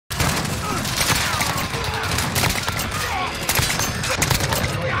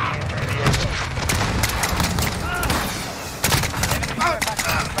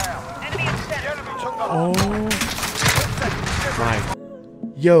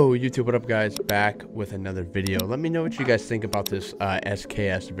Yo YouTube, what up guys? Back with another video. Let me know what you guys think about this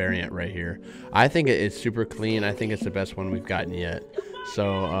SKS variant right here. I think it is super clean. I think it's the best one we've gotten yet.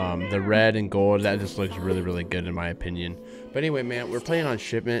 So the red and gold, that just looks really good in my opinion. But anyway, man, we're playing on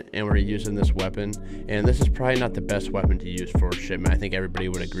shipment and we're using this weapon, and this is probably not the best weapon to use for shipment. I think everybody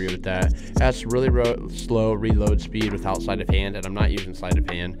would agree with that. It has really slow reload speed without sleight of hand, and I'm not using sleight of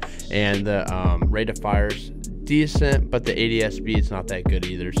hand. And the rate of fire's decent, but the ADS speed is not that good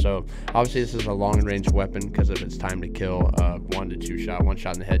either. So obviously this is a long range weapon because of its time to kill, 1 to 2 shot, 1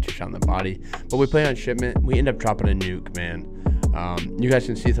 shot in the head, 2 shot in the body. But we play on shipment, we end up dropping a nuke, man. You guys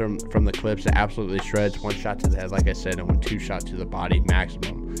can see from the clips, it absolutely shreds. 1 shot to the head, like I said, and 2 shot to the body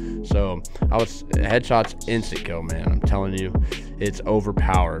maximum. So headshots instant kill, man. I'm telling you, it's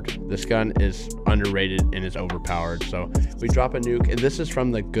overpowered. This gun is underrated and it's overpowered. So we drop a nuke, and this is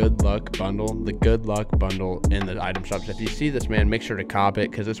from the Good Luck bundle. The Good Luck bundle in the item shops. If you see this, man, make sure to cop it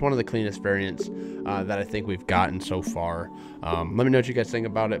because it's one of the cleanest variants that I think we've gotten so far. Let me know what you guys think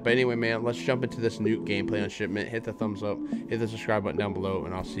about it. But anyway, man, let's jump into this nuke gameplay on shipment. Hit the thumbs up, hit the subscribe button down below,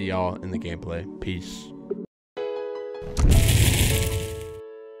 and I'll see y'all in the gameplay. Peace.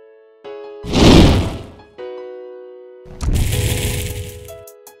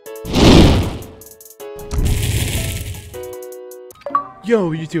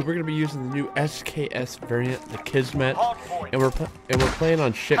 Yo YouTube, we're gonna be using the new SKS variant, the Kismet, and we're playing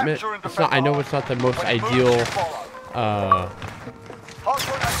on shipment. It's not, I know it's not the most ideal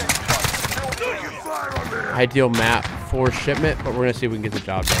ideal map for shipment, but we're gonna see if we can get the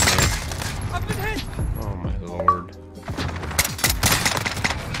job done, man. Oh my lord.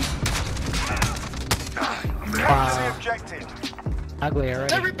 Ugly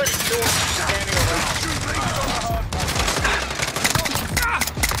already. Everybody's standing around.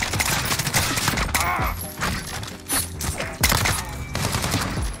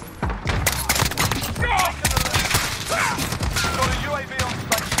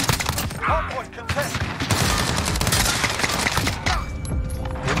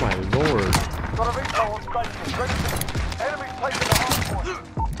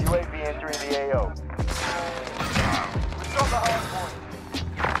 UAV entering the AO.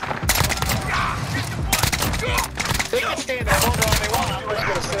 They can stand there, hold on, they want. Let's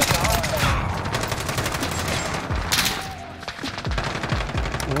go to sit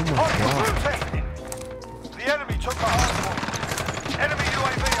Oh my god. The enemy took the hard point. Enemy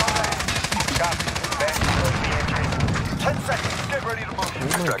UAV on there. Copy. Advanced UAV entry. 10 seconds. Get ready to move. Oh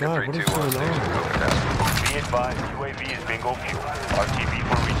my god, what is going on? Be advised, UAV is bingo fuel. RTB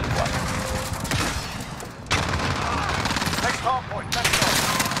for resupply. Take hard point. Let's go.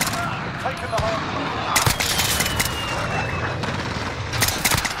 Taking the hard point.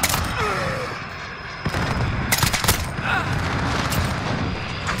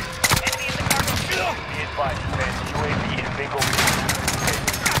 Enemy in the target. Be advised, advanced UAV is bingo fuel.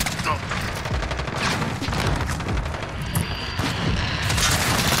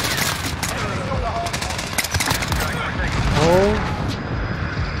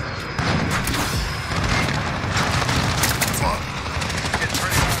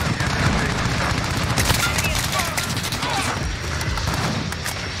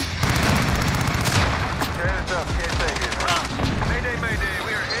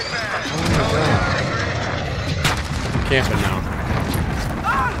 Camping now.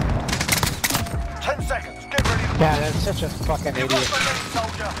 10 seconds. Get ready to move. Yeah, that's such a fucking idiot.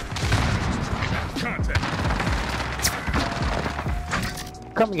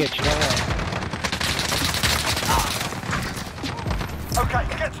 Come get you. Okay,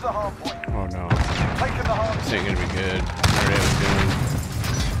 get to the hard point. Oh no. Taking the hard This ain't gonna be good. I already have a gun.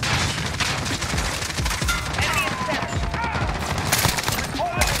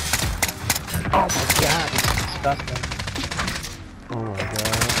 Oh my god, it's disgusting. Oh my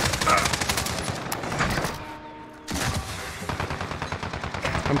god.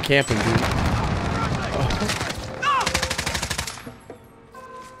 I'm camping, dude.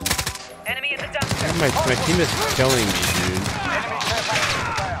 Enemy in the dumpster. My team is killing me, dude.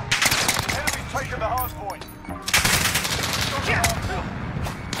 Enemy taking the hard point.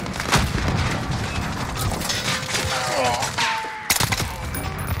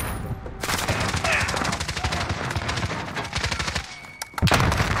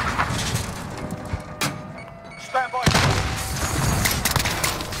 Stand by.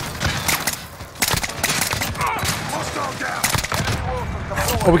 Hostile down.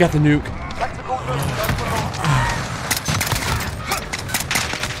 Oh, we got the nuke.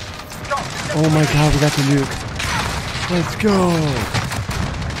 Oh my god, we got the nuke. Let's go.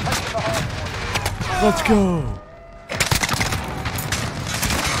 Let's go.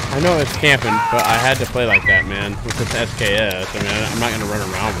 I know it's camping, but I had to play like that, man. With this SKS, I mean, I'm not gonna run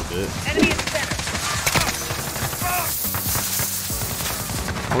around with it. Enemy in the center.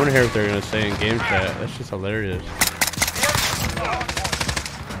 I want to hear what they're gonna say in game chat. That's just hilarious.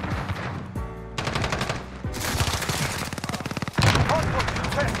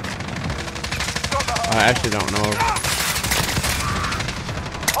 I actually don't know.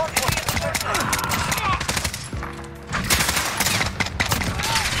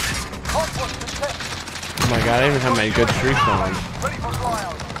 Oh my god, I even have my good streaks on.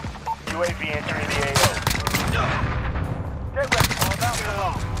 UAV entering the AO. Get ready for about to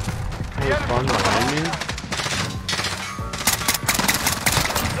launch. Oh, it's spawned behind me?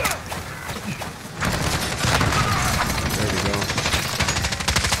 There we go.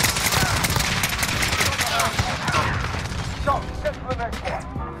 Go, get to the next one.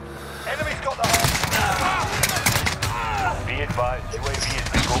 Enemy's got the hard. Be advised, UAV is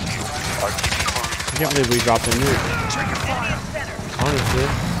bingo fuel. RTB for I can't believe we dropped a nuke. Enemy in the center. Honestly.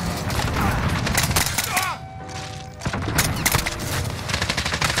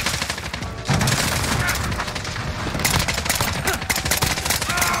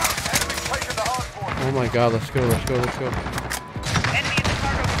 Enemy's taking the hard point. Oh my god, let's go, let's go, let's go. Enemy in the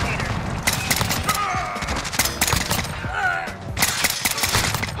cargo container.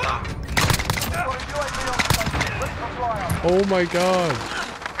 Got a UAV on station, ready for flyout. Oh my god.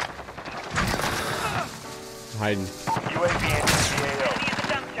 I'm hiding. UAV entering the AO. Enemy in the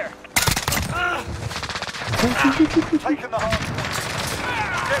dumpster. Taking the hard point.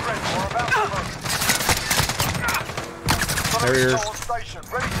 Get ready, we're about to move. Got a Harrier. missile on station,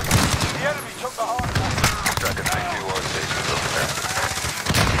 ready to move. The enemy took the hard point.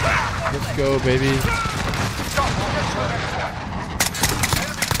 Let's go, baby. Go, we'll get to the next one.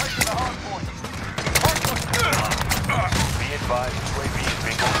 Enemy's taking the hard point. Hard point. Be advised, UAV is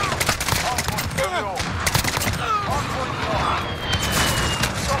bingo fuel. Hard point fuel. Hard point locked.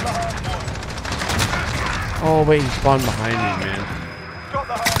 Got the hard point. Oh wait, he spawned behind me, man. Got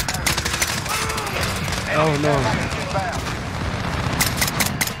the hard point. Oh no. Package inbound.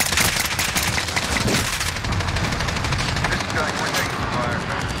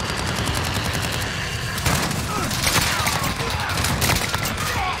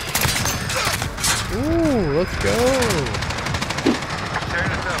 Ooh, let's go.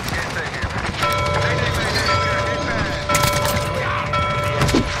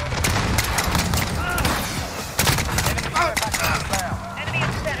 Enemy in the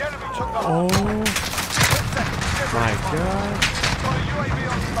The center. enemy took the hard Oh point. 10 seconds. Get my ready. god. Got a UAV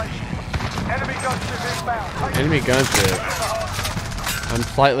on station. Enemy gunship inbound. Take Enemy gunship. the hard point. I'm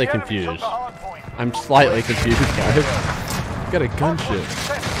slightly The enemy took confused. the hard point. I'm slightly confused, guys. Got a gunship.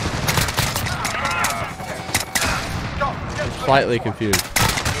 I'm slightly confused.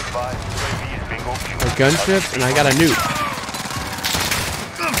 A gunship and I got a nuke.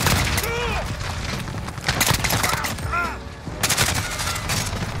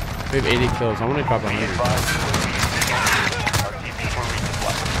 We have 80 kills. I want to drop 100.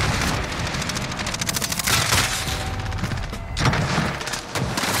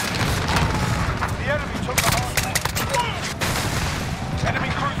 The enemy took the hard point. Enemy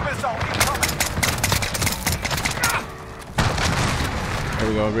cruise missile incoming. There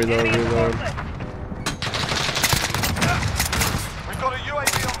we go. Reload, Enemy in the reload. forklift. We've got a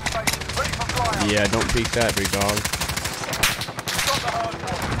UAV on station, ready for flyout. Yeah, don't peek that, big dog. Got the hard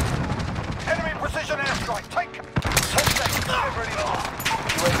point. Enemy precision airstrike. Take 10 seconds. Get ready.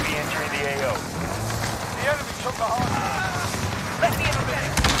 UAV entering the AO. The enemy took the hard point. Enemy in the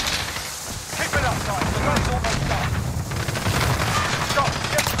center. Keep it up, guys. The gun's almost done. Go,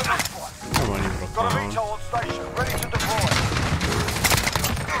 get to the next one. Come on, you little Got a clown. VTOL on station, ready to deploy.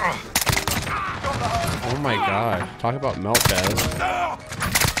 Got the hard point. Oh my god. Talk about melt pads.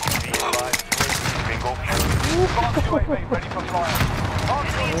 Be advised, UAV bingo fuel. Got the UAV ready for flyout. Hard Oh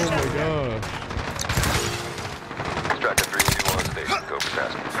point. my god. Striker 321 station, go for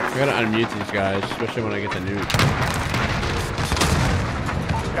task. I gotta unmute these guys, especially when I get the nuke.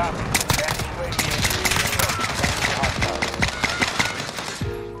 Copy. That UAV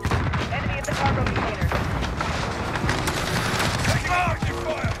Enemy in the cargo container. taking active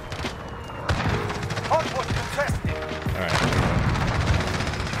fire. Hard point contested. Alright.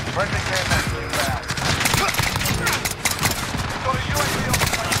 Friendly care package inbound. Got a UAV on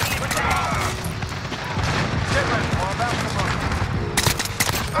station. Get ready, we're about to move.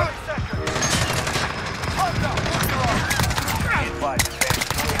 30 seconds. Hold up, put your arm. Be advised, advanced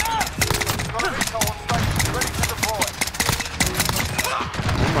UAV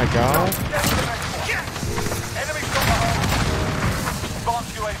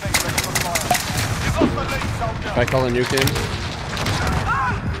If I call a nuke in.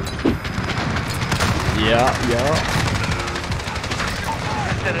 Yeah.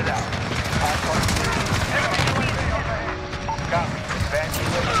 Set it out. Copy.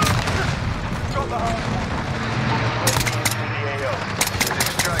 Evacuation. Got the hard point. CDAO.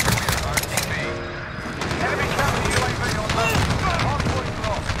 Striker, we are RTB. Enemy counter UAV on low. Hard point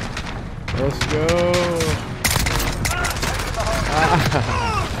lost. Let's go.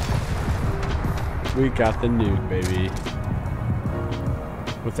 We got the nuke, baby.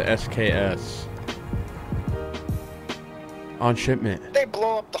 With the SKS. On shipment. They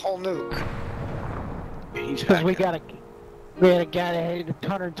blow up the whole nuke. Because we had a guy that had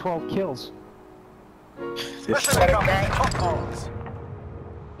 112 kills. Listen to guy.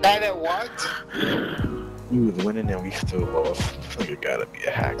 Guy that what? We was winning and we still lost. I feel like it gotta be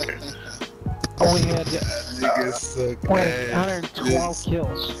a hacker. Only had Niggas suck 112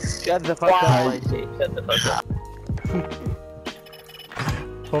 kills. Shut the fuck up, I say. Shut the fuck up.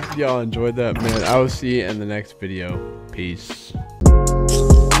 Hope y'all enjoyed that, man. I will see you in the next video. Peace.